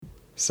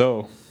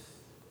So,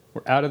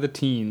 we're out of the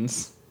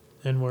teens.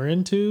 And we're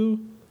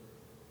into...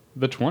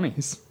 The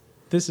 20s.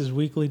 This is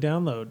Weekly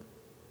Download.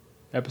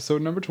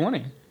 Episode number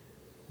 20.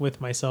 With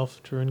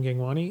myself, Tarun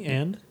Gangwani,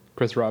 and...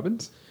 Chris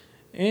Robbins.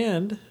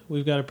 And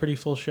we've got a pretty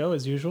full show,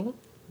 as usual.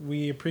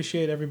 We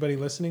appreciate everybody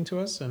listening to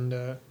us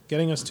and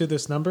getting us to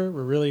this number.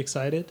 We're really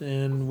excited,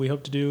 and we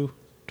hope to do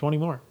 20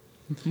 more.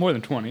 More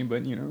than 20,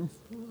 but, you know.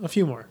 A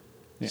few more.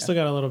 Yeah. Still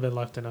got a little bit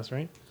left in us,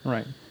 right?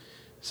 Right.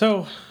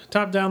 So,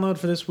 top download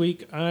for this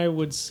week, I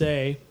would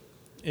say,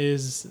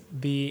 is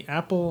the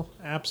Apple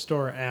App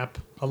Store app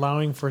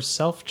allowing for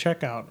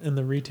self-checkout in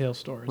the retail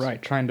stores.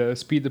 Right, trying to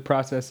speed the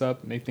process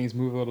up, make things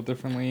move a little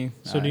differently.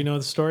 So do you know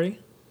the story?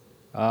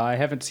 I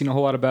haven't seen a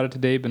whole lot about it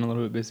today, been a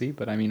little bit busy,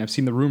 but I mean, I've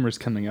seen the rumors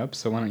coming up,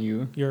 so why don't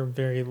you... You're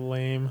very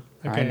lame.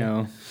 Okay. I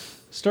know.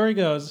 Story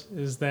goes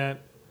is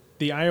that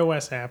the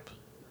iOS app,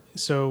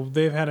 so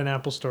they've had an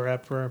Apple Store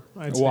app for,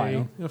 I'd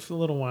say, a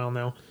little while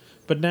now.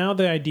 But now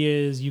the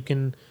idea is you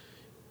can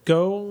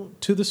go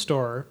to the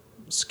store,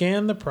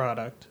 scan the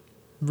product,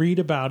 read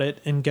about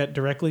it, and get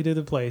directly to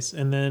the place,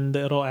 and then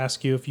it'll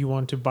ask you if you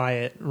want to buy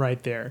it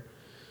right there.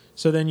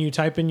 So then you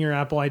type in your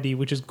Apple ID,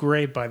 which is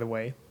great, by the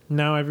way.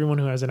 Now everyone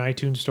who has an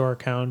iTunes Store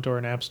account or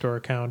an App Store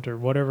account or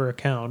whatever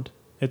account,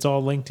 it's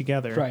all linked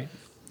together. Right.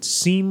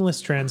 Seamless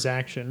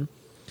transaction.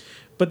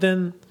 But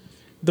then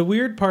the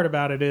weird part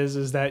about it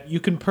is that you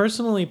can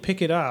personally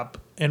pick it up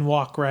and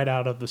walk right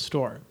out of the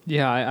store.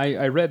 Yeah,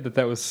 I read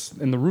that was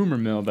in the rumor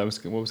mill. That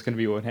was what was going to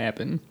be what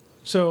happened.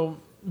 So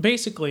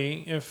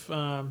basically, if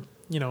I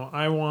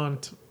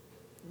want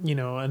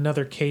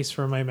another case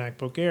for my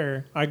MacBook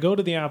Air, I go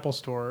to the Apple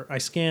Store, I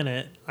scan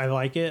it, I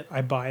like it,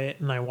 I buy it,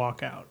 and I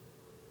walk out.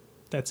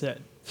 That's it.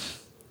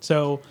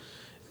 So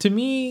to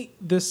me,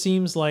 this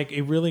seems like a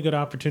really good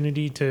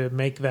opportunity to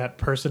make that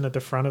person at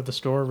the front of the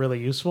store really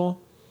useful.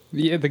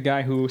 Yeah, the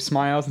guy who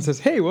smiles and says,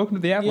 "Hey, welcome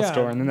to the Apple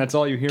Store," and then that's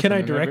all you hear. Can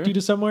I direct you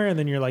to somewhere? And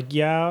then you're like,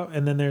 "Yeah,"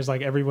 and then there's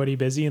like everybody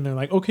busy, and they're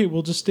like, "Okay,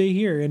 we'll just stay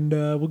here and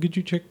we'll get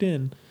you checked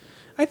in."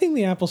 I think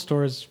the Apple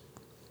Store is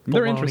baloney.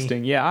 They're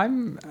interesting. Yeah, I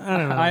don't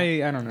know. I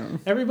don't know.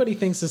 Everybody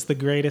thinks it's the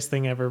greatest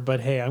thing ever,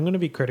 but hey, I'm going to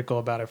be critical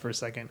about it for a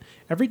second.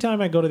 Every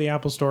time I go to the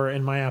Apple Store,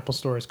 and my Apple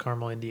Store is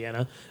Carmel,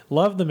 Indiana,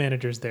 love the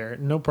managers there,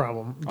 no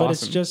problem. But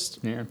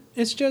awesome.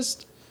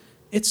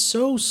 It's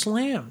so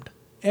slammed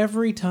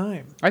every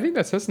time. I think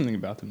that says something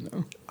about them,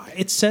 though.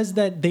 It says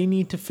that they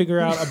need to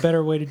figure out a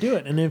better way to do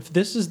it. And if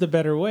this is the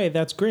better way,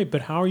 that's great.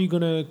 But how are you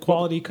going to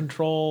quality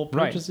control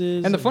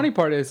purchases? Right. And the funny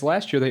part is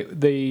last year,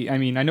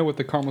 I know with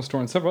the Carmel store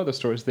and several other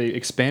stores, they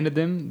expanded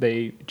them,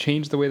 they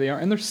changed the way they are,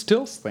 and they're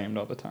still slammed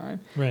all the time.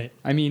 Right.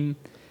 I mean,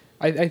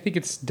 I think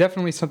it's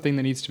definitely something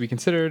that needs to be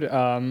considered.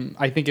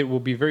 I think it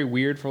will be very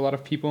weird for a lot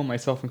of people,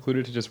 myself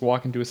included, to just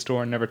walk into a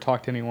store and never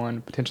talk to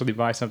anyone, potentially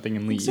buy something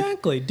and leave.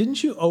 Exactly.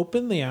 Didn't you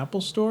open the Apple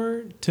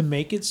Store to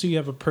make it so you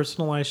have a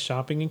personalized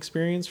shopping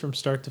experience from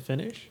start to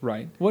finish?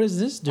 Right. What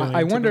is this doing?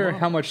 I wonder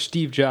how much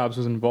Steve Jobs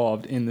was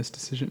involved in this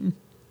decision.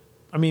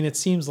 I mean, it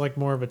seems like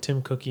more of a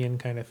Tim Cookian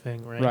kind of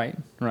thing, right?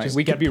 Right. Just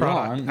we could be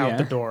wrong. Out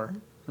the door.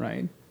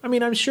 Right. I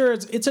mean, I'm sure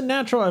it's a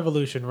natural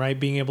evolution, right?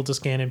 Being able to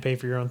scan and pay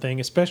for your own thing,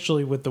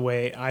 especially with the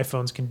way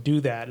iPhones can do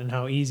that and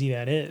how easy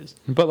that is.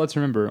 But let's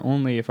remember,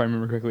 only if I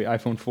remember correctly,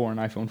 iPhone 4 and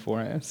iPhone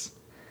 4S.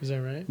 Is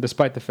that right?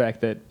 Despite the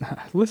fact that,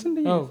 listen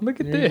to you, look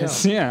at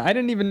this. Yeah, I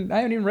haven't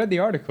even read the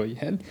article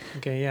yet.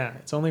 Okay, yeah,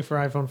 it's only for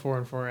iPhone 4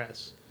 and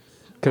 4S.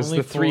 Because the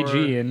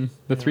 3G and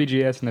the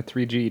 3GS and the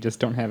 3G just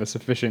don't have a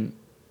sufficient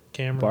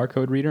camera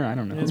barcode reader. I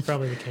don't know. It's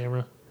probably the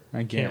camera.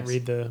 I guess. Can't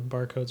read the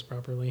barcodes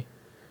properly.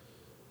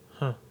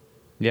 Huh.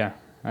 Yeah,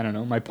 I don't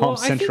know. My Palm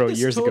Central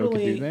years ago could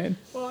do that.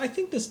 Well, I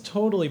think this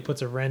totally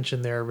puts a wrench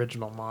in their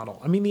original model.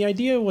 I mean, the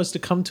idea was to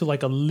come to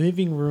like a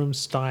living room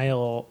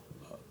style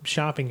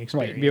shopping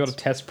experience. Right, be able to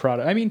test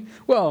product. I mean,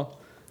 well,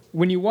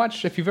 when you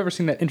watch, if you've ever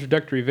seen that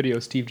introductory video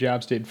Steve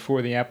Jobs did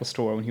for the Apple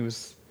Store when he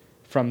was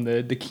from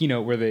the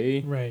keynote where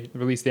they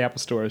released the Apple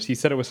Stores, he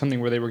said it was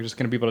something where they were just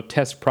going to be able to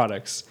test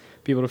products,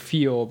 be able to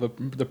feel the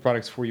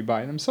products before you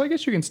buy them. So I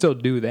guess you can still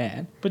do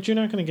that. But you're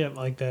not going to get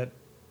like that.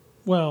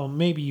 Well,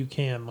 maybe you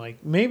can.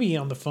 Like maybe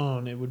on the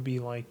phone, it would be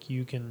like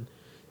you can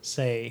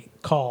say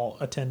call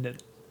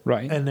attendant,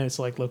 right? And it's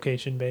like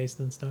location based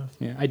and stuff.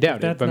 Yeah, I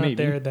doubt it, but maybe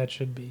there. That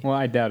should be. Well,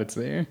 I doubt it's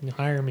there. You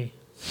hire me.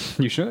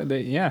 You should.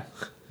 Yeah,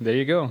 there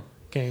you go.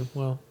 Okay.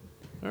 Well,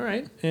 all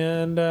right.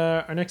 And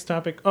our next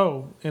topic.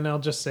 Oh, and I'll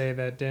just say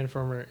that Dan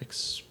Former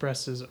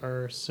expresses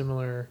our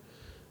similar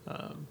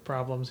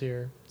problems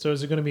here. So,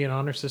 is it going to be an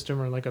honor system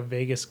or like a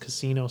Vegas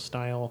casino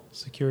style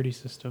security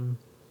system?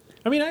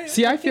 I mean,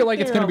 I feel like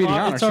it's going to be the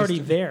honor system. It's already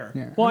system. there.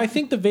 Yeah. Well, I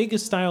think the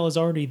Vegas style is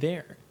already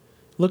there.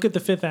 Look at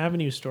the Fifth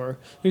Avenue store.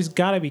 There's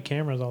got to be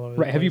cameras all over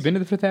the place. Have you been to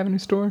the Fifth Avenue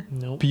store?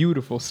 Nope.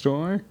 Beautiful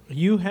store.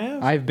 You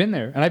have? I've been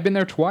there, and I've been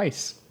there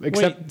twice.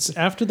 Wait,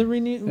 after the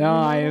renewal? No,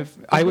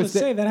 I was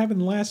say that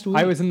happened last week.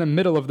 I was in the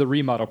middle of the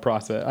remodel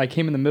process. I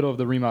came in the middle of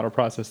the remodel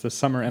process this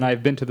summer, and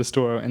I've been to the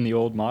store in the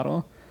old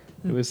model.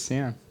 It was,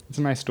 it's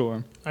a nice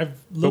store. I've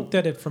looked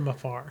at it from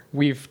afar.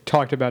 We've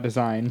talked about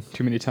design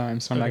too many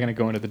times, so I'm not going to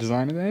go into the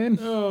design of that.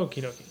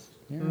 Okie dokie.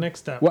 Yeah.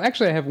 Next up. Well,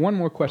 actually, I have one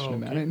more question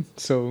about it.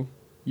 So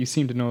you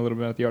seem to know a little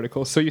bit about the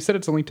article. So you said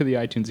it's a link to the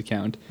iTunes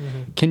account.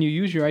 Mm-hmm. Can you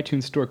use your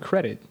iTunes Store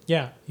credit?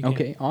 Yeah.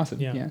 Okay, awesome.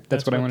 Yeah,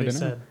 that's what I wanted to know.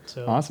 Said,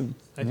 so awesome.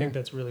 I think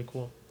that's really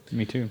cool.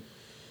 Me too.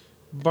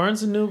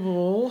 Barnes &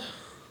 Nobles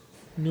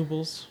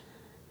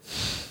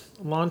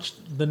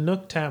launched the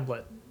Nook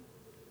tablet.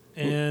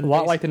 And a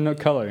lot like the Nook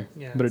Color,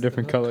 but a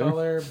different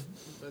color.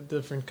 A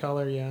different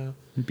color, yeah.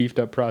 Beefed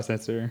up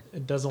processor.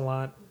 It does a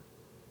lot.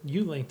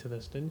 You linked to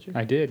this, didn't you?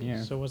 I did,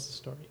 yeah. So what's the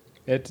story?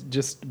 It's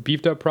just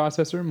beefed up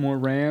processor, more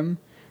RAM,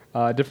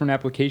 different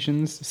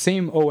applications,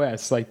 same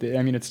OS.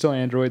 It's still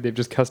Android. They've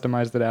just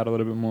customized it out a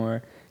little bit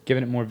more,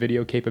 given it more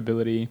video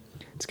capability.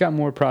 It's got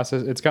more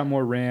It's got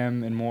more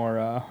RAM and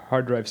more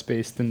hard drive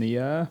space than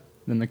the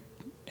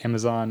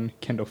Amazon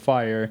Kindle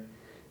Fire.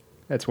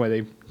 That's why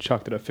they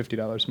chalked it up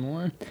 $50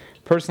 more.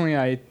 Personally,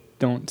 I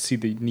don't see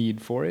the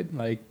need for it.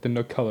 Like, the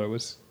Nook Color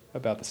was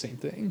about the same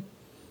thing.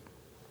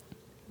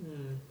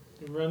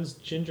 It runs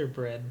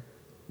Gingerbread.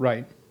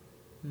 Right.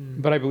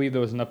 But I believe there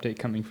was an update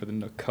coming for the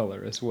Nook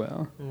Color as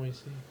well. Oh, I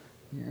see.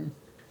 Yeah.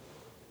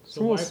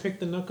 So why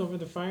pick the Nook over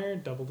the Fire?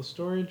 Double the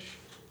storage,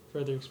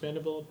 further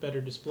expandable,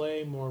 better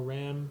display, more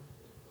RAM,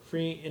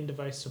 free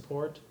in-device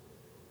support.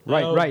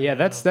 Right. Yeah,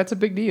 that's a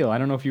big deal. I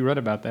don't know if you read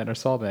about that or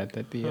saw that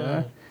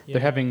they're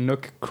having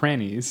Nook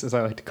crannies, as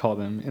I like to call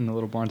them, in the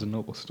little Barnes &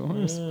 Noble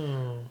stores.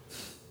 Oh.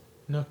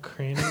 Nook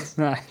crannies?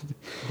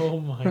 Oh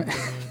my god.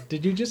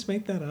 Did you just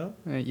make that up?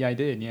 Yeah, I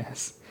did,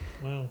 yes.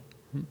 Wow.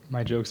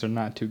 My jokes are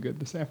not too good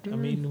this afternoon.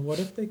 I mean, what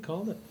if they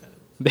called it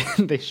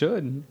that? They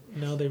should.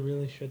 No, they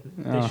really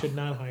shouldn't. They should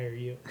not hire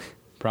you.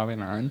 Probably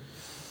not.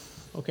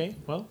 Okay,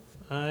 well,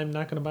 I'm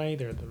not going to buy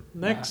either of them.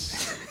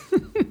 Next.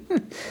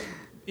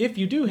 If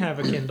you do have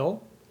a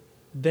Kindle,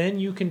 then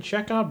you can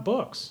check out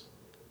books.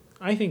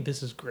 I think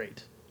this is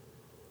great.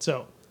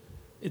 So,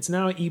 it's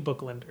now an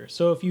ebook lender.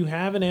 So if you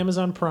have an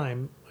Amazon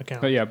Prime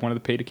account. Oh yeah, one of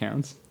the paid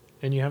accounts.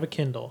 And you have a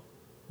Kindle,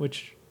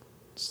 which,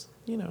 it's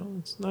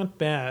not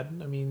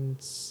bad. I mean,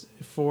 it's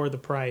for the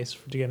price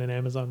to get an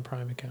Amazon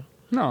Prime account.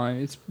 No,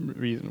 it's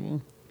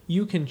reasonable.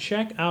 You can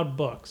check out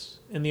books.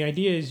 And the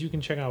idea is you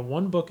can check out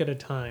one book at a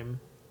time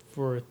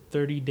for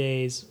 30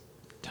 days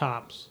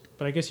tops.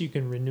 But I guess you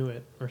can renew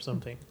it or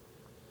something.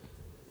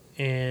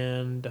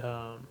 And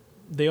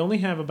they only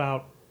have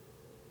about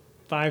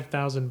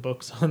 5,000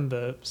 books on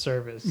the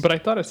service. But I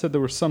thought it said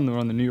there were some that were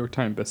on the New York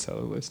Times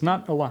bestseller list.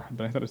 Not a lot,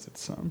 but I thought it said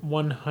some.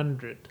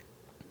 100.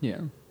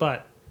 Yeah.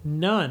 But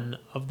none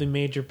of the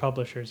major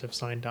publishers have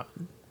signed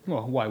on.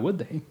 Well, why would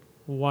they?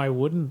 Why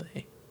wouldn't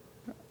they?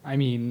 I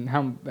mean,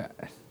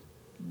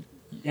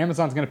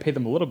 Amazon's going to pay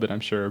them a little bit, I'm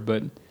sure,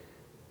 but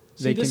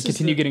they can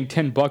continue getting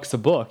 $10 a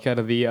book out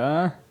of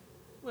the...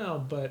 Well,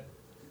 but,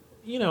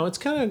 it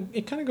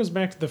kind of goes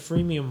back to the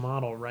freemium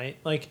model, right?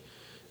 Like,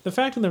 the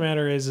fact of the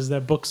matter is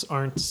that books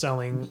aren't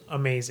selling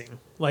amazing,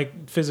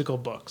 like physical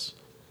books.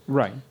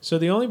 Right. So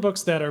the only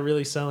books that are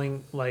really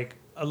selling, like,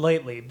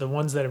 lately, the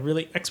ones that have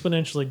really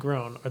exponentially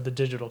grown are the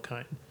digital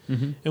kind.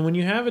 Mm-hmm. And when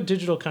you have a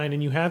digital kind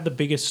and you have the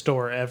biggest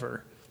store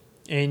ever,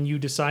 and you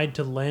decide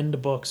to lend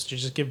books to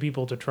just give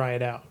people to try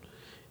it out,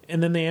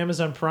 and then the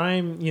Amazon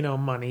Prime,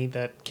 money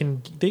they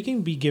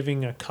can be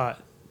giving a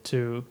cut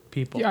to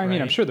people. Yeah, I mean,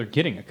 right? I'm sure they're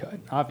getting a cut,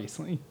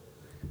 obviously.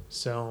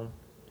 So...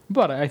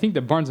 But I think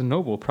that Barnes &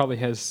 Noble probably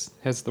has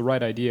the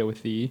right idea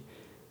with the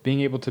being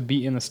able to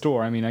be in the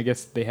store. I mean, I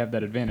guess they have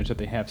that advantage that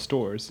they have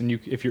stores. And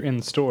if you're in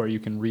the store, you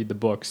can read the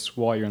books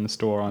while you're in the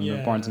store on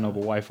the Barnes &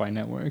 Noble Wi-Fi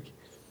network.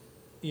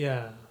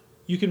 Yeah.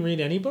 You can read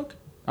any book?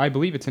 I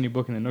believe it's any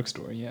book in the Nook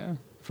store, yeah.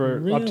 For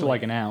really? Up to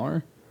like an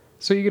hour.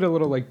 So you get a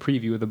little like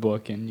preview of the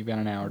book and you've got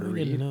an hour to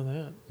read. I didn't know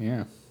that.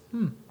 Yeah.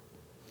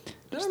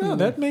 I don't know.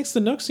 That makes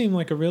the Nook seem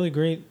like a really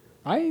great...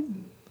 I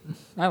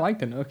like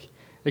the Nook.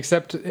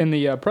 Except in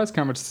the press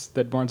conference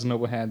that Barnes &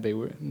 Noble had, they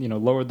were,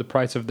 lowered the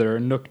price of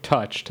their Nook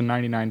Touch to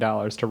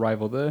 $99 to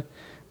rival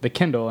the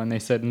Kindle, and they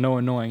said no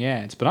annoying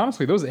ads. But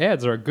honestly, those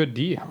ads are a good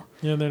deal.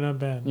 Yeah, they're not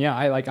bad. Yeah,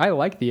 I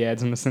like the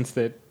ads in the sense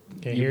that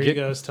here he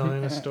goes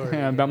telling a story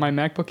about my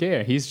MacBook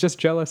Air. He's just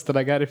jealous that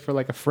I got it for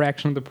like a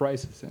fraction of the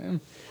price of him.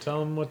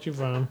 Tell him what you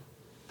found.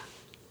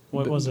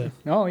 What was it?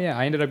 Oh yeah,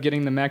 I ended up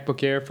getting the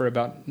MacBook Air for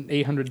about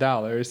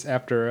 $800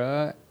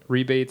 after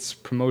rebates,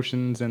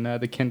 promotions, and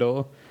the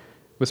Kindle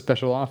with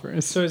special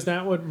offers. So is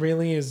that what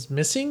really is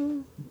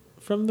missing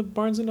from the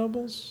Barnes &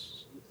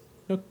 Noble's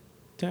Nook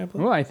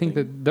tablet? Well, I think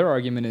that their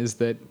argument is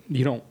that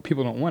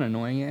people don't want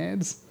annoying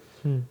ads.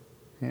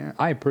 Yeah,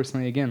 I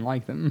personally, again,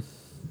 like them.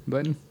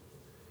 But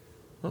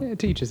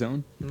to each his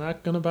own. I'm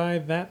not going to buy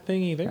that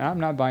thing either. I'm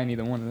not buying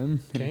either one of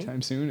them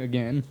anytime soon,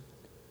 again.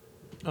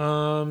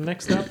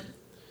 Next up,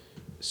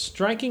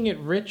 striking it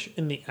rich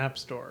in the App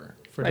Store.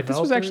 Right, this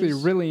was actually a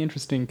really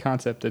interesting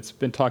concept that's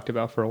been talked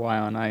about for a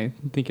while, and I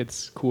think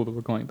it's cool that we're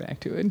going back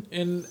to it.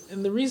 And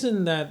the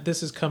reason that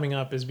this is coming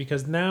up is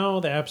because now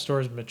the App Store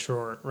is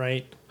mature,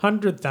 right?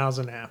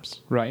 100,000 apps.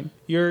 Right.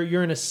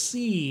 You're in a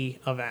sea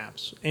of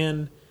apps,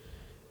 and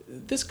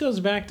this goes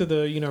back to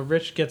the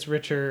rich gets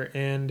richer,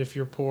 and if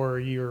you're poor,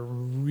 you're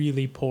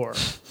really poor,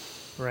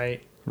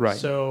 right? Right.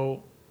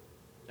 So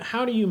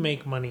how do you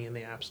make money in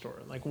the App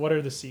Store? Like, what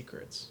are the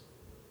secrets?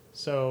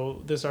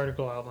 So this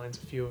article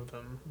outlines a few of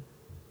them.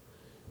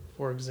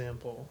 For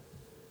example,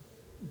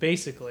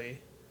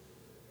 basically,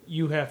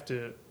 you have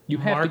to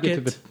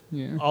market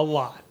a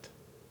lot.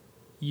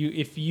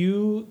 If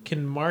you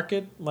can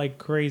market like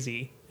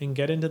crazy and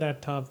get into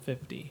that top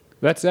 50.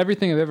 That's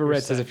everything I've ever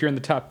read says if you're in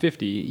the top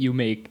 50, you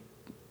make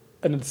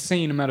an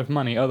insane amount of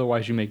money.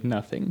 Otherwise, you make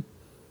nothing,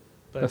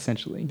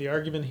 essentially. The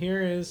argument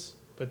here is,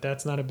 but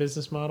that's not a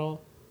business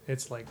model.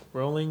 It's like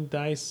rolling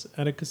dice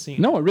at a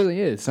casino. No, it really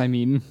is. I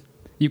mean,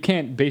 you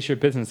can't base your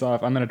business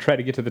off, I'm going to try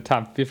to get to the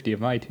top 50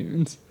 of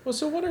iTunes. Well,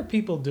 so what are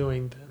people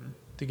doing then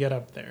to get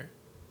up there?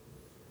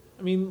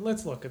 I mean,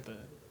 let's look at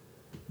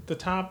the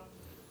top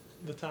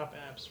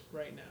apps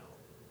right now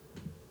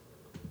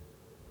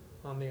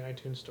on the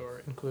iTunes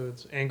Store.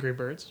 Includes Angry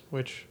Birds,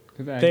 which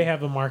they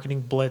have a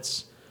marketing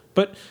blitz.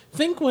 But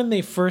think when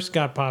they first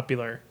got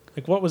popular,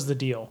 like what was the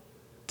deal?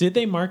 Did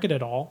they market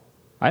at all?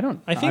 I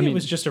think it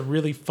was just a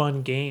really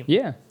fun game.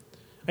 Yeah.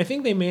 I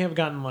think they may have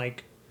gotten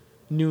like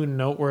New and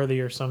Noteworthy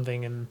or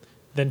something, and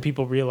then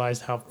people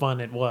realized how fun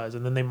it was,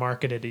 and then they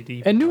marketed it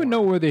even And New more. and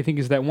Noteworthy, I think,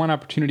 is that one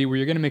opportunity where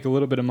you're going to make a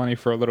little bit of money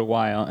for a little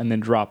while and then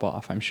drop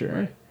off, I'm sure.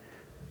 Right.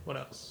 What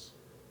else?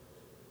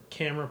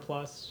 Camera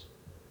Plus,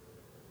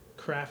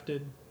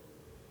 Crafted,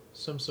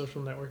 some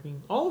social networking.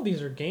 All of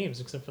these are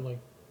games except for like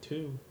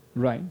 2.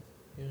 Right.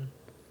 Yeah.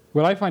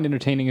 What I find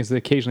entertaining is that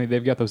occasionally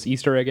they've got those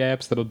Easter egg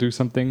apps that'll do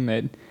something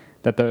that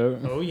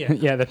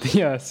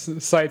the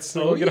sites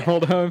will get a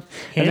hold of.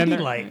 Handy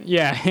Light.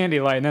 Yeah,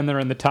 Handy Light, and then they're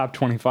in the top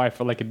 25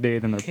 for like a day,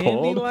 then they're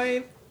pulled. Handy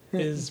Light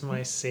is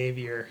my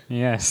savior.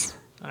 Yes.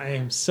 I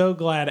am so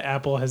glad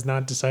Apple has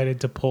not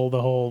decided to pull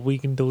the whole we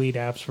can delete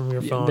apps from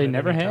your phone. They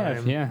never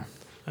have, yeah.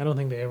 I don't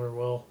think they ever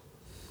will.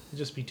 It'd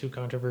just be too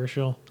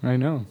controversial. I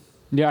know.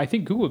 Yeah, I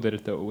think Google did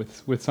it, though,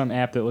 with some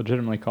app that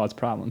legitimately caused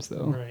problems,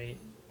 though. Right.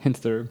 Hence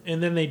their...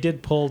 And then they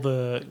did pull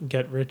the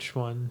Get Rich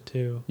one,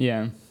 too.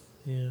 Yeah.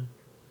 Yeah.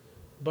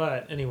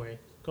 But anyway,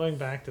 going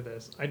back to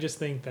this, I just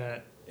think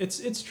that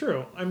it's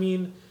true. I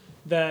mean,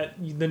 that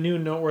the new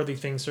Noteworthy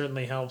thing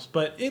certainly helps,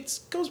 but it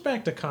goes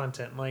back to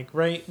content. Like,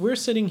 right, we're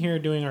sitting here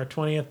doing our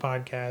 20th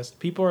podcast.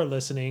 People are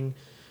listening,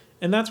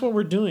 and that's what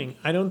we're doing.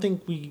 I don't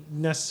think we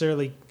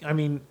necessarily... I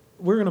mean,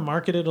 we're going to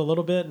market it a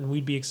little bit, and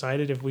we'd be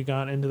excited if we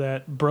got into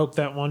that, broke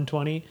that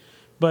 120,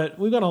 but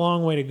we've got a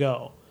long way to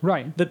go.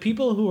 Right. The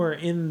people who are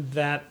in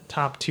that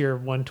top tier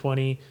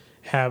 120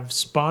 have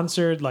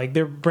sponsored, like,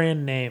 their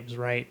brand names,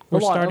 right?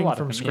 We're starting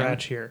from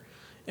scratch here.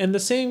 And the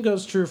same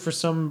goes true for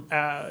some,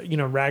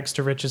 rags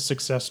to riches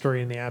success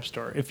story in the App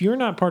Store. If you're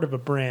not part of a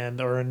brand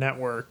or a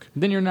network,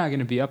 then you're not going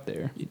to be up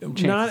there.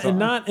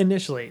 Not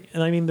initially.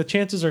 And I mean, the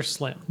chances are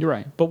slim. You're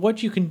right. But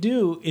what you can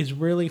do is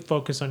really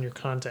focus on your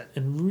content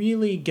and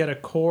really get a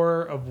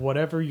core of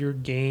whatever your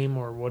game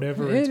or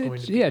whatever it's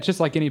going to be. Yeah, it's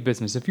just like any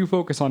business. If you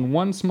focus on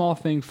one small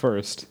thing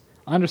first,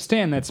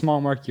 understand that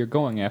small market you're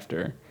going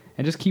after,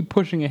 and just keep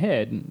pushing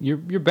ahead, you're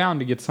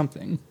bound to get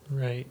something.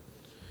 Right.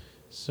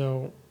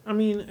 So... I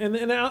mean,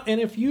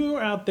 and if you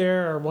out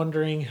there are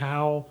wondering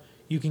how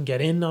you can get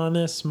in on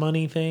this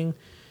money thing,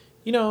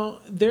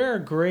 there are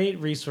great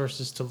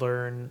resources to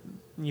learn,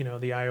 the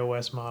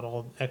iOS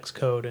model,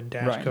 Xcode and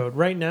Dash Code.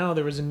 Right now,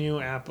 there was a new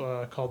app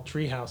called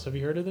Treehouse. Have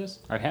you heard of this?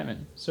 I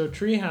haven't. So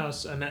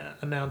Treehouse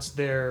announced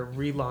their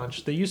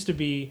relaunch. They used to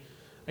be,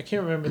 I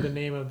can't remember the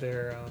name of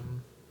their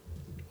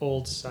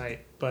old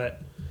site,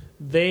 but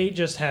they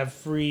just have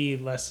free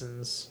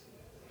lessons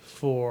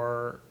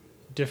for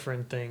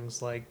different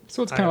things like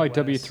so it's kind of like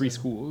W3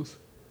 Schools.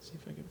 See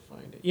if I can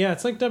find it. Yeah,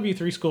 it's like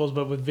W3 Schools,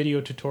 but with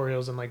video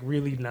tutorials and like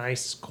really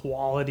nice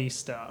quality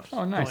stuff.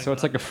 Oh, nice. So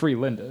it's like a free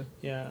Linda.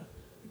 Yeah.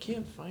 I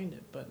can't find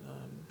it, but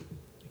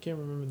I can't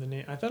remember the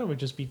name. I thought it would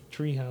just be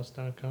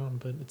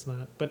treehouse.com, but it's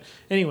not. But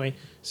anyway,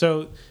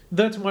 so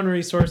that's one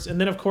resource. And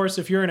then, of course,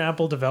 if you're an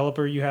Apple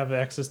developer, you have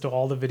access to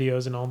all the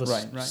videos and all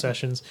the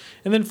sessions.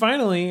 And then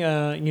finally,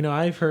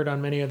 I've heard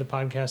on many of the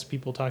podcasts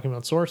people talking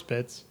about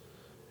SourceBits.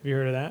 Have you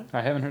heard of that?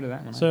 I haven't heard of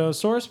that one. So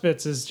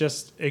SourceBits is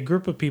just a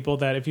group of people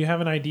that if you have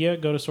an idea,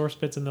 go to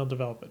SourceBits and they'll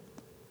develop it.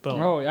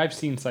 Boom. Oh, I've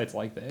seen sites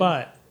like that.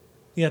 But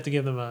you have to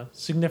give them a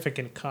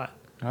significant cut.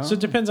 Oh. So it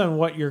depends on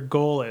what your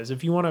goal is.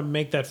 If you want to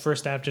make that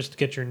first app just to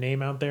get your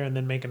name out there and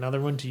then make another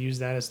one to use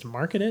that as to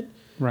market it,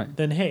 right?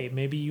 Then hey,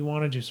 maybe you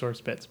want to do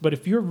SourceBits. But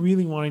if you're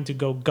really wanting to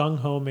go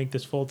gung-ho, make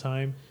this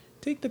full-time,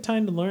 take the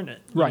time to learn it.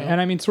 Right, and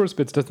I mean,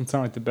 SourceBits doesn't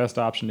sound like the best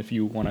option if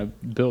you want to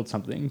build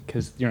something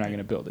because you're not going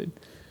to build it.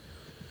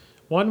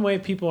 One way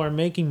people are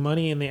making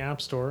money in the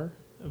App Store,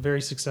 very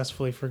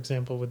successfully, for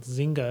example, with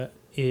Zynga,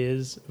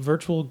 is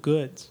virtual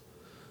goods.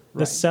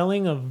 The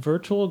selling of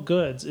virtual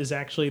goods is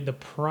actually the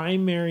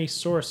primary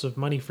source of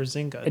money for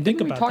Zynga. And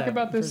didn't we talk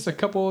about this a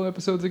couple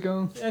episodes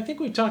ago? I think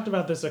we've talked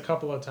about this a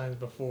couple of times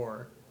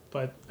before,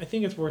 but I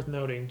think it's worth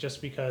noting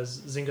just because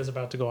Zynga's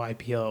about to go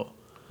IPO.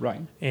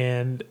 Right.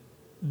 And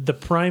the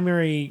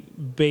primary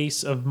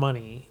base of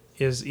money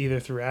is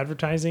either through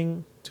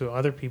advertising to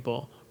other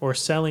people or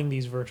selling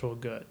these virtual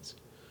goods.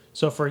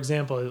 So, for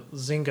example,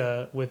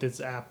 Zynga, with its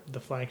app, the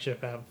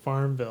flagship app,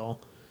 Farmville,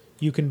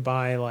 you can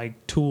buy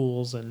like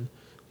tools and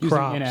using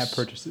crops in-app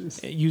purchases.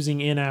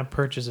 Using in-app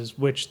purchases,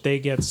 which they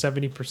get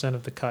 70%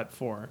 of the cut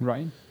for.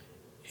 Right.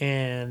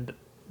 And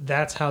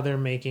that's how they're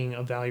making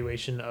a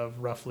valuation of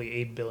roughly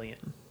 $8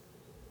 billion.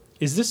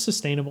 Is this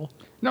sustainable?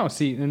 No,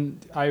 see,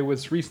 and I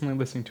was recently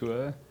listening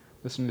to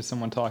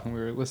someone talking. We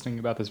were listening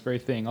about this very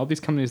thing. All these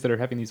companies that are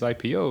having these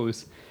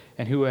IPOs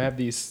and who have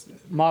these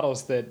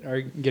models that are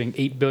getting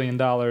 $8 billion,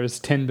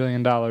 $10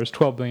 billion,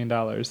 $12 billion.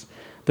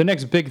 The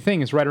next big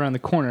thing is right around the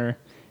corner,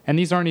 and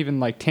these aren't even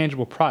like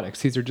tangible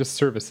products. These are just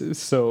services.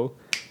 So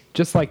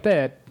just like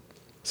that,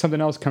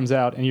 something else comes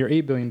out, and your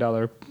 $8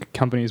 billion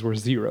companies were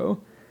zero.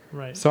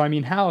 Right. So, I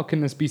mean, how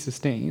can this be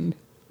sustained?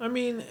 I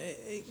mean,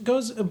 it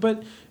goes,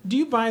 but do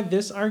you buy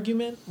this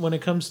argument when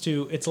it comes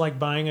to it's like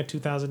buying a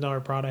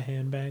 $2,000 Prada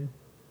handbag?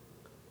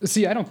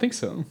 See, I don't think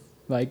so.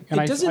 Like,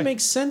 and it doesn't make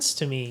sense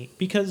to me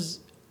because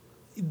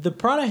the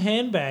Prada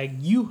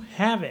handbag, you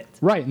have it.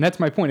 Right, and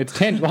that's my point. It's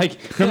tangible.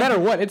 Like, no matter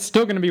what, it's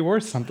still going to be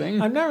worth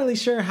something. I'm not really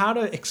sure how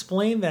to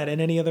explain that in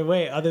any other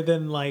way other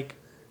than, like,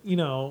 you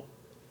know,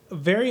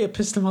 very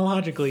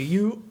epistemologically,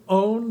 you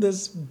own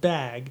this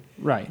bag.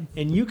 Right.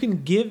 And you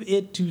can give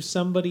it to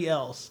somebody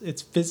else.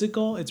 It's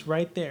physical. It's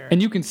right there.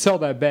 And you can sell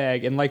that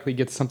bag and likely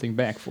get something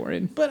back for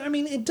it. But, I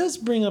mean, it does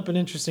bring up an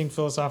interesting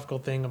philosophical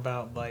thing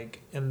about, like,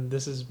 and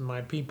this is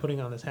my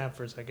putting on this hat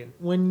for a second.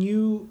 When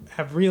you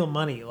have real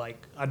money, like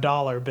a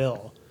dollar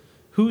bill,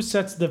 who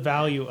sets the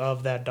value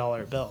of that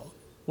dollar bill?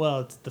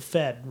 Well, it's the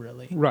Fed,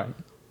 really. Right.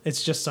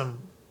 It's just some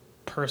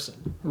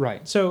person.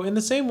 Right. So, in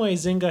the same way,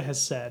 Zynga has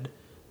said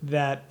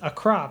that a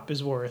crop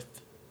is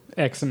worth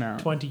X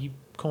amount. 20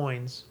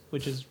 coins,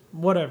 which is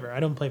whatever. I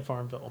don't play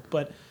Farmville.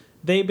 But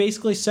they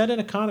basically set an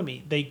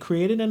economy. They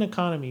created an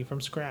economy from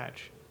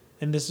scratch.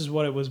 And this is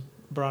what it was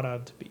brought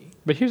out to be.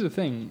 But here's the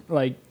thing.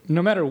 Like,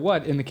 no matter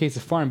what, in the case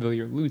of Farmville,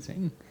 you're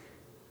losing.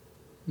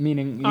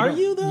 Meaning,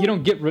 you though? You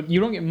don't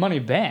get money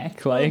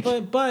back.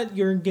 Like, but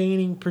you're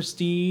gaining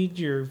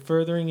prestige. You're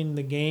furthering in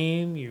the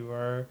game. You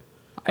are...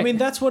 I mean,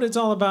 that's what it's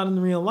all about in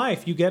real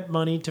life. You get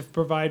money to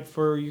provide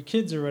for your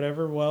kids or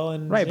whatever. Well,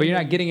 and right, Zynga, but you're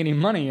not getting any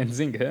money in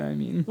Zynga. I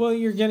mean, well,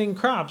 you're getting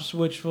crops,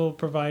 which will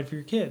provide for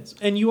your kids,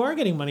 and you are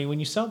getting money when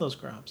you sell those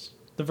crops,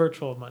 the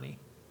virtual money.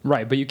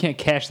 Right, but you can't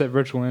cash that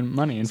virtual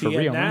money in for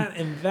real.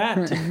 And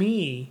that to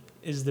me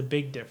is the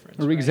big difference.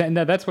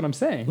 Right? That's what I'm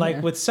saying.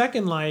 Like with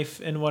Second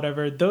Life and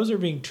whatever, those are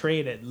being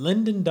traded.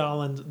 Linden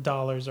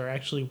dollars are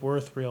actually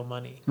worth real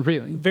money.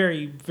 Really,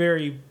 very,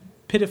 very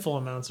pitiful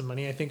amounts of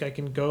money. I think I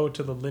can go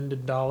to the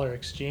Linden Dollar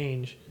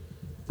Exchange.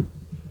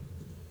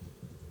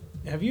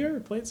 Have you ever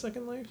played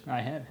Second Life?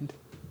 I haven't.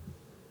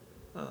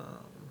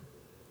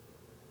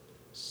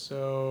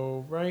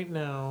 So right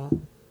now,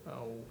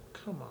 oh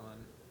come on,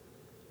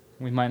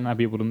 we might not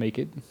be able to make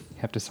it.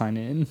 Have to sign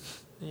in.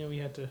 Yeah, we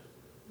have to.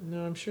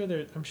 No, I'm sure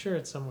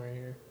it's somewhere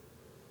here.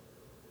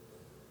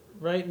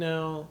 Right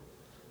now,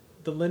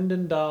 the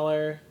Linden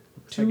Dollar,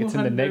 looks like it's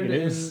in the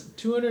negatives.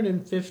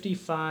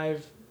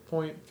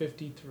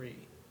 255.53.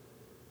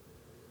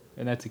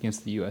 And that's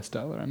against the U.S.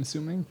 dollar, I'm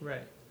assuming.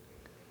 Right.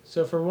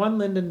 So for one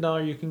Linden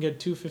dollar, you can get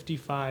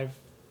 255.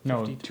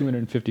 No,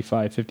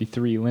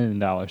 255.53 Linden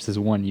dollars is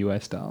one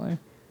U.S. dollar.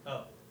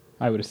 Oh.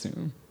 I would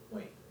assume.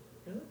 Wait,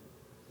 really?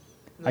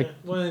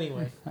 Well,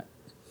 anyway.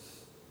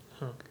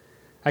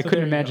 I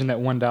couldn't imagine that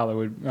 $1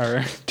 would,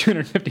 or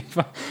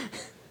 255.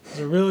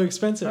 They're really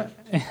expensive.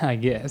 I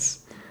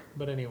guess.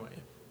 But anyway,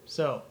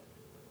 so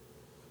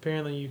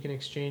apparently you can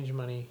exchange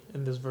money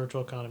in this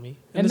virtual economy.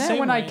 And that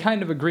one I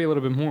kind of agree a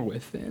little bit more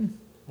with then.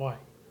 Why?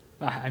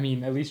 I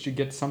mean, at least you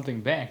get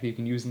something back that you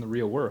can use in the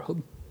real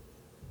world.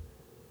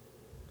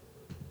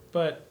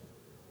 But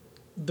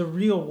the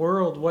real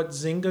world, what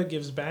Zynga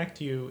gives back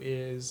to you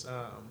is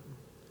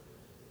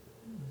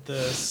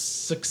the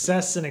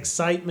success and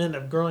excitement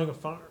of growing a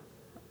farm.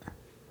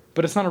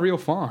 But it's not a real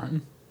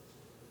farm.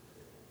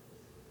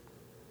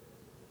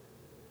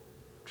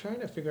 I'm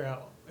trying to figure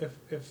out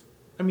if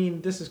I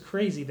mean, this is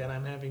crazy that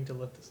I'm having to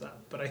look this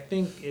up, but I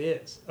think it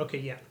is. Okay,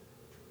 yeah.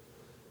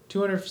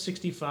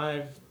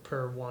 265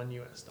 per $1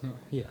 US.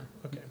 Yeah.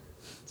 Okay.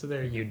 So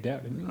there you go.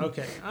 Doubted me.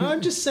 Okay.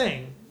 I'm just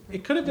saying.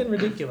 It could have been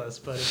ridiculous,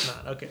 but it's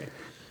not. Okay.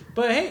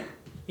 But hey,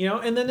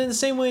 and then in the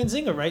same way in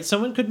Zynga, right?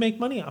 Someone could make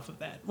money off of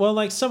that. Well,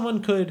 like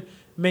someone could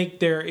make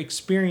their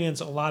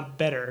experience a lot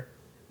better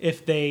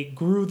if they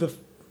grew the,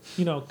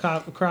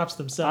 crops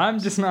themselves. I'm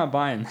just not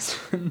buying this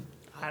one.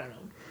 I don't know.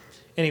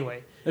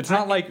 Anyway. It's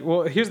not like,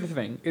 well, here's the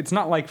thing. It's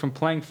not like from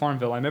playing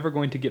Farmville, I'm ever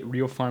going to get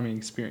real farming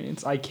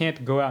experience. I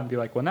can't go out and be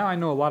like, well, now I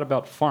know a lot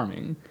about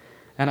farming.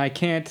 And I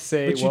can't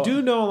say, But you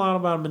do know a lot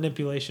about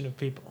manipulation of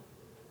people.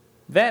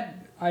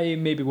 That I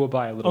maybe will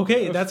buy a little bit.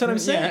 Okay, that's what I'm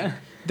saying. Yeah.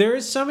 There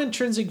is some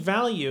intrinsic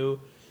value,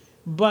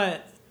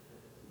 but...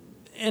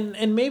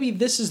 And maybe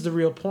this is the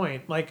real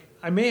point. Like,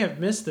 I may have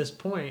missed this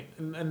point,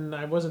 and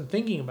I wasn't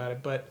thinking about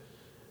it, but...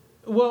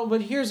 Well,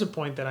 but here's a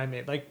point that I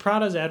made. Like,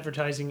 Prada's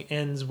advertising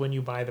ends when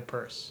you buy the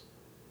purse.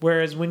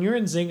 Whereas when you're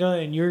in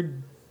Zynga and you're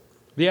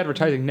The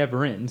advertising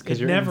never ends because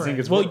you're never in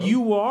Zynga's Well, world.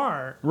 you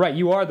are. Right,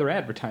 you are their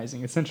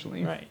advertising,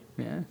 essentially. Right.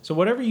 Yeah. So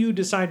whatever you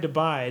decide to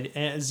buy,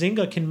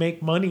 Zynga can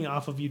make money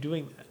off of you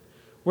doing that.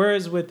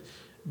 Whereas with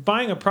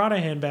buying a Prada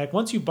handbag,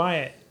 once you buy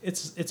it,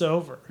 it's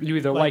over. You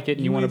either like it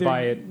and you want to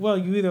buy it. Well,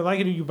 you either like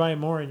it or you buy it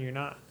more and you're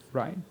not.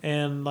 Right.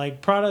 And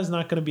like Prada is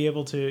not going to be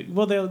able to.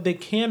 Well, they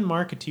can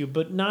market to you,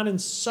 but not in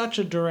such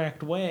a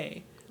direct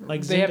way.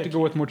 Like they have to go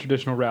with more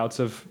traditional routes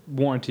of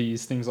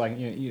warranties, things like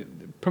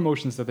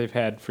promotions that they've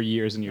had for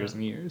years and years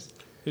and years.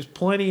 There's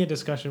plenty of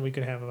discussion we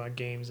could have about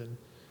games and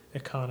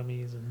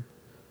economies and.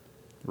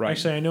 Right.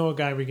 Actually, I know a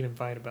guy we can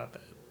invite about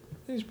that.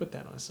 Let's put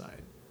that on the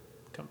side.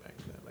 Come back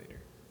to that later.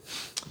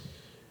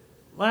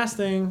 Last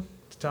thing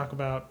to talk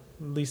about,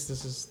 at least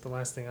this is the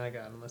last thing I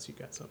got, unless you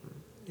got something,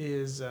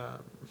 is... I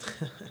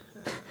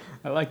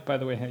like, by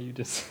the way, how you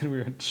just said we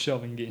were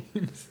shelving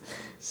games.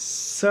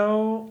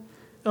 So...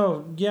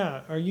 Oh,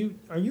 yeah. Are you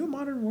a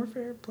Modern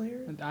Warfare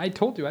player? I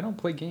told you, I don't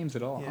play games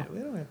at all. Yeah, we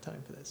don't have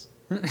time for this.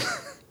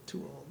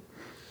 Too old.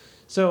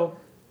 So,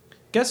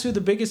 guess who the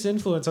biggest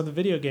influence on the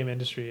video game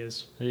industry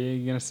is? Are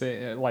you going to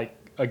say, like,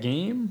 a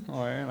game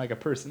or like a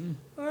person?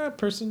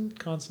 Person,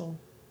 console,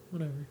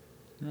 whatever.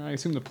 I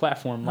assume the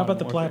platform. How about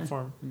the Warfare.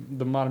 platform?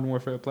 The Modern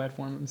Warfare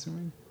platform, I'm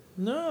assuming.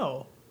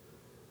 No.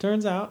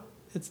 Turns out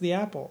it's the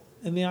Apple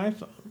and the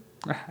iPhone.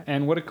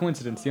 And what a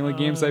coincidence. The only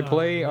games I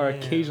play are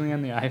occasionally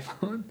on the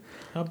iPhone.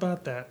 How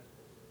about that?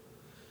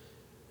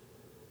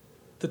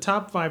 The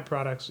top 5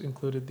 products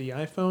included the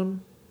iPhone,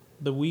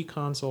 the Wii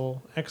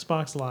console,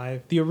 Xbox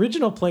Live, the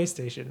original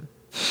PlayStation.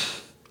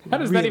 How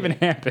does that even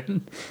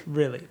happen?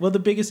 Really? Well, the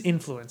biggest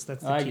influence,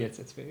 that's the key. I guess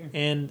that's fair.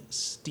 And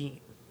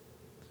Steam.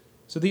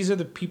 So these are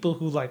the people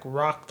who like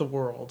rocked the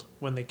world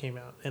when they came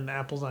out, and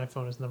Apple's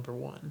iPhone is number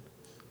 1.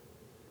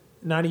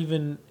 Not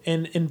even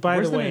and by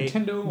Where's the way,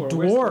 Nintendo or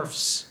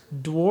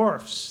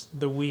dwarfs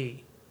the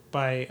Wii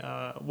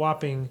by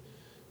whopping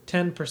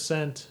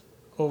 10%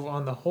 over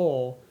on the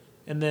whole,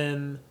 and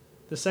then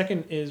the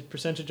second is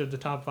percentage of the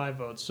top 5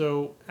 votes.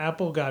 So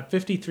Apple got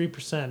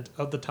 53%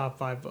 of the top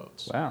 5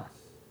 votes. Wow.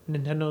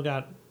 Nintendo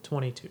got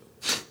 22.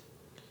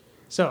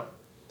 So,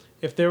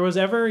 if there was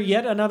ever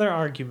yet another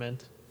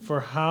argument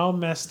for how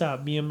messed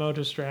up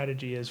Miyamoto's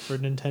strategy is for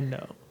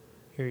Nintendo,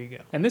 here you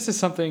go. And this is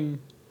something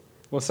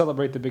we'll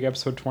celebrate the big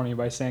episode 20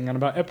 by saying on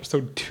about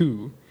episode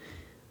 2,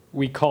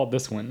 we called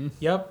this one.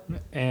 Yep.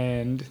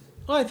 And...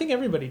 Well, I think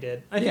everybody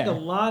did. I think a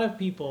lot of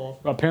people...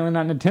 Well, apparently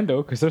not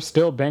Nintendo, because they're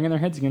still banging their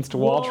heads against a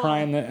wall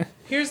trying to...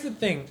 Here's the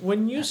thing.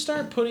 When you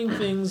start putting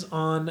things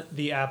on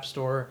the App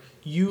Store,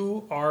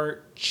 you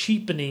are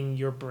cheapening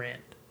your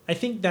brand. I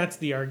think that's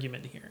the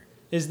argument here,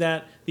 is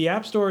that the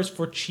App Store is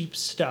for cheap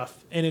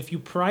stuff, and if you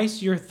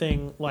price your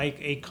thing like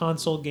a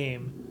console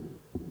game,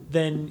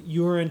 then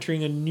you're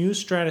entering a new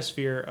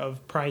stratosphere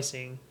of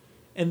pricing.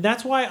 And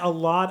that's why a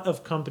lot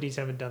of companies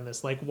haven't done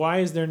this. Like, why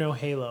is there no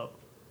Halo?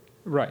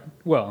 Right.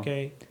 Well,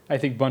 okay. I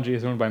think Bungie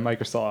is owned by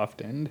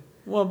Microsoft, and...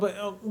 Well,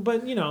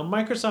 but you know,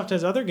 Microsoft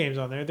has other games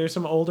on there. There's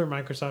some older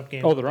Microsoft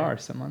games. Oh, there are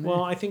some on there.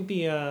 Well, I think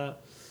the...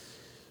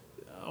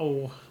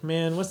 oh,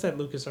 man, what's that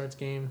LucasArts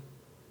game?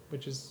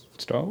 Which is...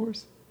 Star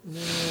Wars? No.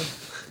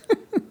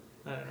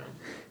 I don't know.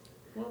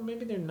 Well,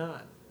 maybe they're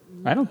not.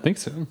 I don't think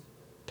so.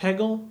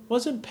 Peggle?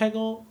 Wasn't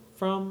Peggle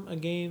from a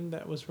game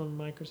that was from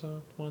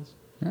Microsoft once?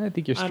 I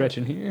think you're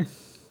stretching here.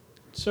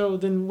 So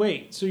then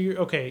wait, so you're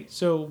okay,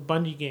 so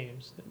Bungie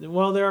games.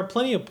 Well, there are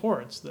plenty of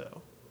ports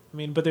though. I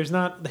mean, but there's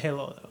not the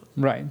Halo though.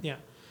 Right. Yeah.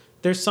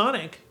 There's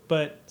Sonic,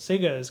 but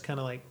Sega is kind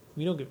of like,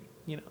 we don't give,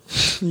 you know.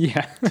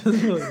 Yeah. It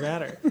doesn't really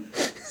matter.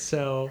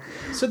 So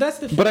that's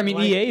the thing. But I mean,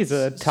 like, EA is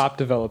a top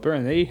developer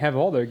and they have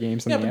all their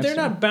games on the App Store. Yeah, but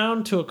they're not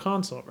bound to a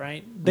console,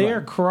 right? They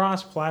are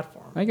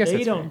cross-platform. I guess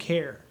they don't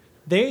care.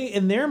 They,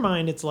 in their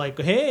mind, it's like,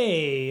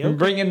 hey, okay,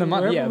 bring in the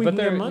money. Yeah, but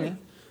they're money. Yeah.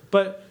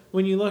 But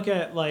when you look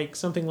at like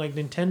something like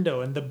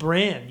Nintendo and the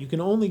brand, you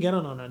can only get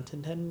it on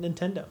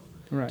Nintendo.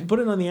 Right. To put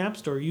it on the App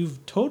Store,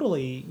 you've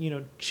totally,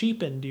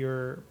 cheapened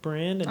your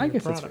brand and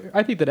your product. That's fair.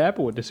 I think that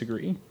Apple would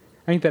disagree.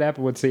 I think that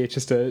Apple would say it's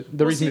just the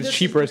reason it's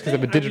cheaper is because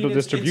of a digital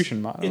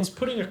distribution model. It's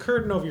putting a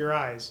curtain over your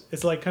eyes.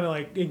 It's like kind of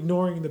like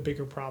ignoring the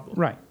bigger problem.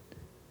 Right.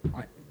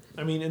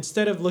 I mean,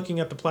 instead of looking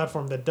at the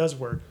platform that does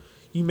work,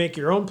 you make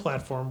your own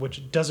platform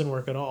which doesn't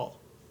work at all,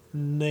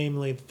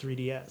 namely the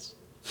 3DS.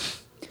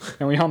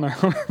 And we all know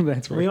how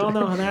that's working. We all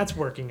know how that's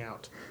working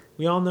out.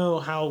 We all know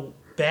how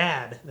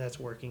bad that's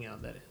working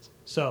out, that is.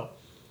 So,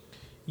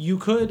 you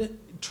could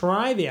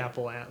try the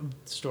Apple App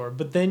Store,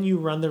 but then you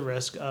run the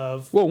risk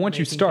of... Well, once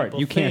you start,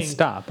 you can't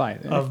stop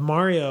either. ...of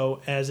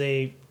Mario as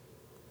a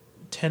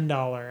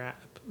 $10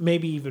 app,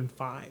 maybe even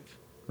 $5.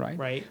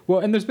 Right. Well,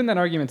 and there's been that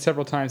argument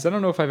several times. I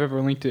don't know if I've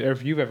ever linked it or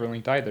if you've ever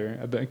linked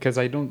either, because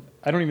I don't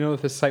even know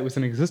if this site was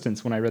in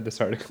existence when I read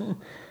this article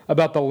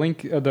about the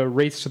link, the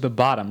race to the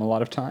bottom. A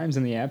lot of times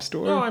in the App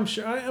Store. No, I'm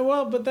sure.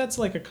 But that's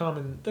like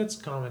common.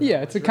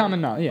 Yeah, it's a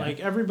common knowledge. Yeah, like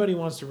everybody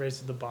wants to race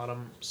to the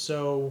bottom.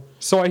 So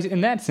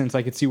in that sense,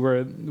 I could see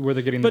where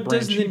they're getting. But the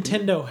brand does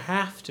Nintendo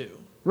have to?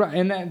 Right,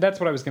 and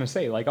that's what I was going to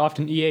say. Like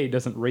often EA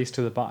doesn't race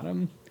to the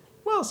bottom.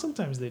 Well, Well,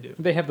 sometimes they do.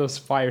 They have those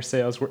fire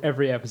sales where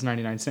every app is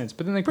 99 cents,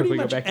 but then they quickly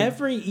go back.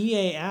 Every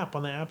EA app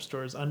on the App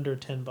Store is under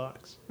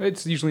 $10.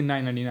 It's usually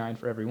 $9.99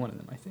 for every one of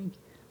them, I think.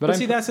 But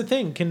see, that's the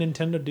thing. Can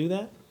Nintendo do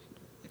that?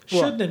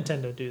 Should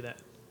Nintendo do that?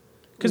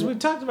 Because we've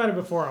talked about it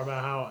before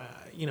about how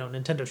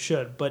Nintendo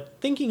should, but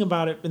thinking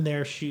about it in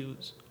their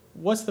shoes,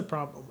 what's the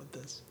problem with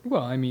this?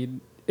 Well, I mean,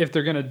 if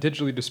they're going to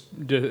digitally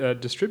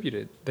distribute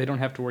it, they don't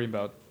have to worry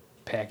about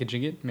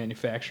packaging it,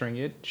 manufacturing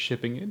it,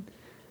 shipping it.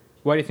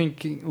 Why do you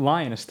think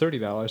Lion is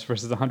 $30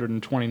 versus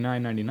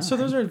 $129.99? So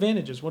those are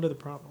advantages. What are the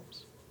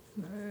problems?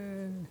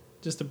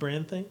 Just a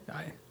brand thing?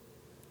 I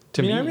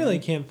really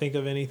can't think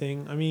of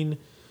anything. I mean,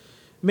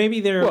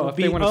 maybe there would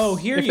be... If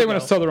they want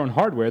to sell their own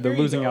hardware, they're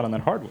losing out on that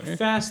hardware.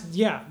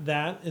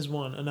 That is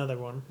another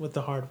one with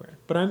the hardware.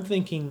 But I'm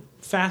thinking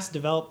fast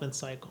development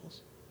cycles.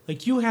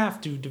 Like, you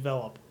have to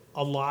develop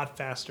a lot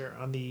faster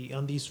on these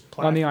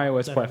platforms. On the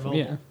iOS platform,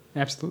 yeah,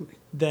 absolutely.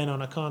 Than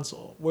on a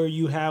console, where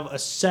you have a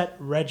set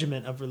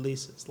regimen of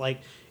releases.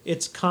 Like,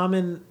 it's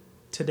common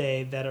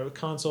today that a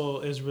console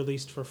is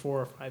released for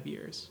 4 or 5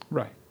 years.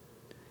 Right.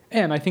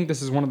 And I think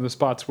this is one of the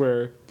spots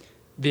where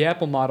the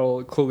Apple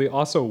model clearly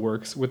also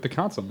works with the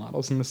console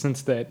models, in the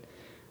sense that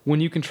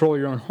when you control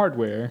your own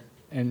hardware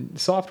and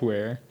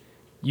software,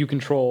 you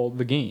control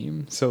the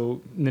game.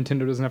 So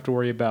Nintendo doesn't have to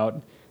worry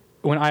about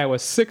when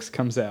iOS 6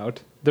 comes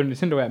out, their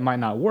Nintendo app might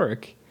not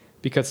work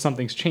because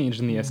something's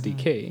changed in the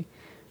SDK.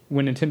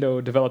 When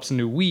Nintendo develops a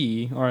new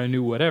Wii or a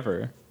new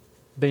whatever,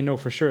 they know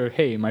for sure,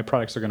 hey, my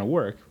products are going to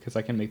work because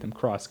I can make them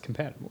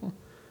cross-compatible.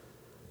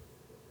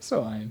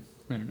 So I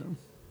don't know.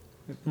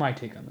 My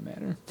take on the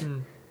matter.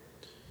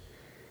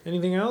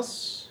 Anything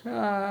else?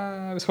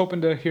 I was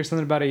hoping to hear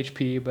something about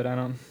HP, but I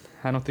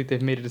don't think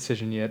they've made a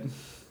decision yet.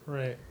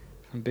 Right.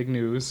 Some big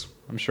news.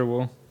 I'm sure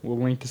we'll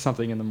link to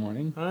something in the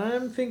morning.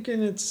 I'm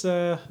thinking it's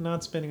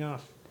not spinning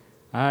off.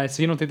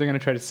 So you don't think they're going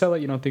to try to sell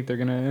it? You don't think they're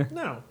going to...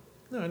 No,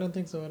 I don't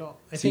think so at all.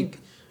 I think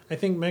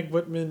Meg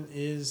Whitman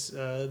is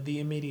the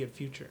immediate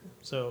future.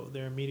 So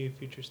their immediate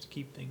future is to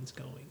keep things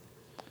going.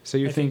 So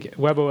you think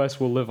WebOS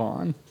will live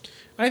on?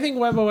 I think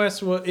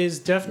WebOS is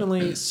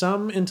definitely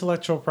some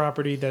intellectual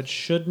property that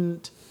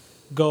shouldn't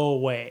go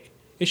away.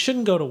 It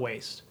shouldn't go to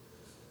waste.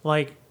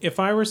 Like, if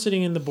I were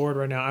sitting in the board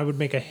right now, I would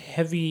make a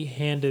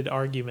heavy-handed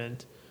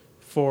argument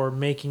for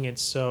making it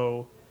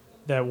so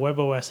that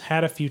WebOS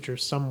had a future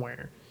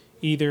somewhere,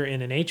 either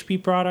in an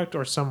HP product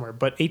or somewhere.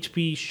 But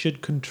HP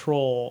should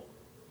control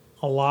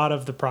a lot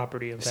of the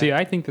property of that. See,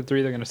 I think that they're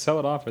either going to sell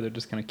it off or they're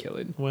just going to kill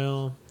it.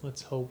 Well,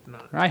 let's hope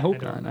not. I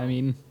hope not. I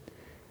mean,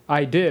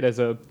 I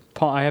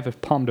have a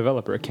Palm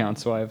developer account,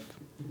 so I've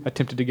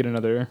attempted to get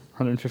another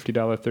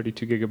 $150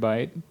 32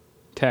 gigabyte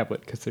tablet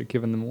because they're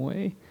giving them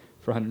away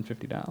for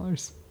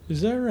 $150.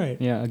 Is that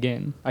right? Yeah,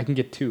 again, I can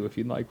get 2 if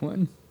you'd like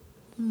one.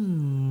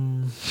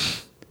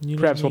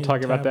 Perhaps we'll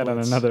talk about that on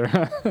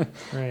another.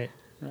 Right.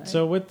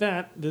 So with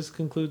that, this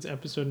concludes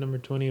episode number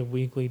 20 of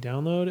Weekly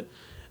Download.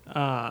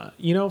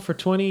 For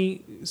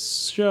 20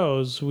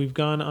 shows, we've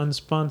gone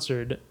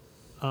unsponsored.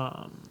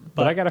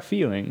 But I got a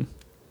feeling.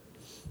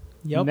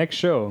 Yep. Next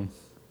show,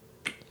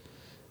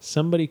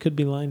 somebody could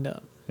be lined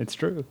up. It's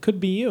true. Could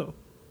be you.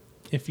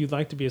 If you'd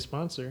like to be a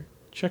sponsor,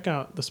 check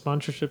out the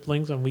sponsorship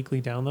links on Weekly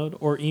Download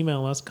or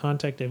email us,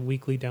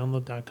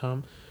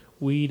 contact@weeklydownload.com.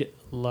 We'd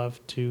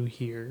love to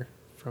hear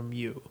from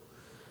you.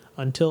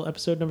 Until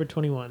episode number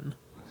 21.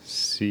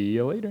 See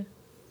you later.